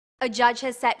A judge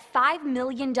has set $5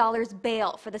 million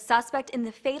bail for the suspect in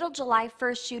the fatal July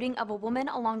 1st shooting of a woman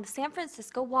along the San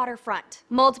Francisco waterfront.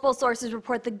 Multiple sources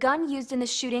report the gun used in the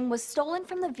shooting was stolen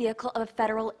from the vehicle of a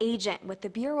federal agent with the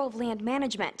Bureau of Land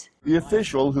Management. The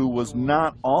official, who was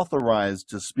not authorized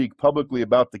to speak publicly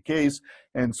about the case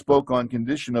and spoke on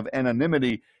condition of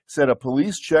anonymity, said a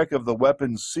police check of the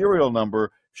weapon's serial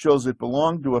number shows it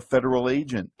belonged to a federal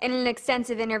agent. In an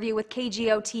extensive interview with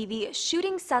KGO-TV,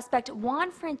 shooting suspect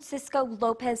Juan Francisco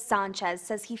Lopez Sanchez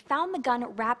says he found the gun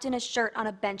wrapped in a shirt on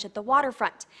a bench at the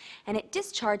waterfront, and it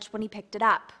discharged when he picked it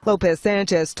up. Lopez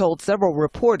Sanchez told several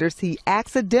reporters he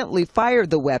accidentally fired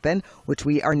the weapon, which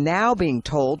we are now being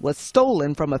told was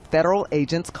stolen from a federal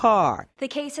agent's car. The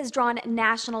case has drawn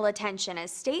national attention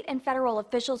as state and federal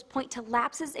officials point to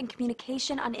lapses in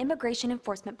communication on immigration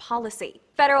enforcement policy.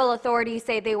 Federal authorities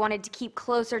say they wanted to keep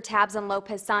closer tabs on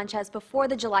Lopez Sanchez before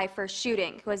the July 1st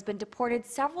shooting, who has been deported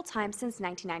several times since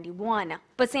 1991.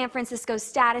 But San Francisco's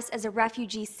status as a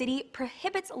refugee city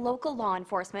prohibits local law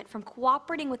enforcement from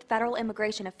cooperating with federal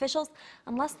immigration officials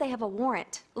unless they have a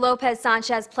warrant. Lopez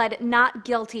Sanchez pled not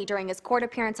guilty during his court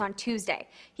appearance on Tuesday.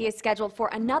 He is scheduled for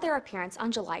another appearance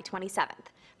on July 27th.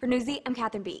 For Newsy, I'm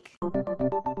Catherine Beek.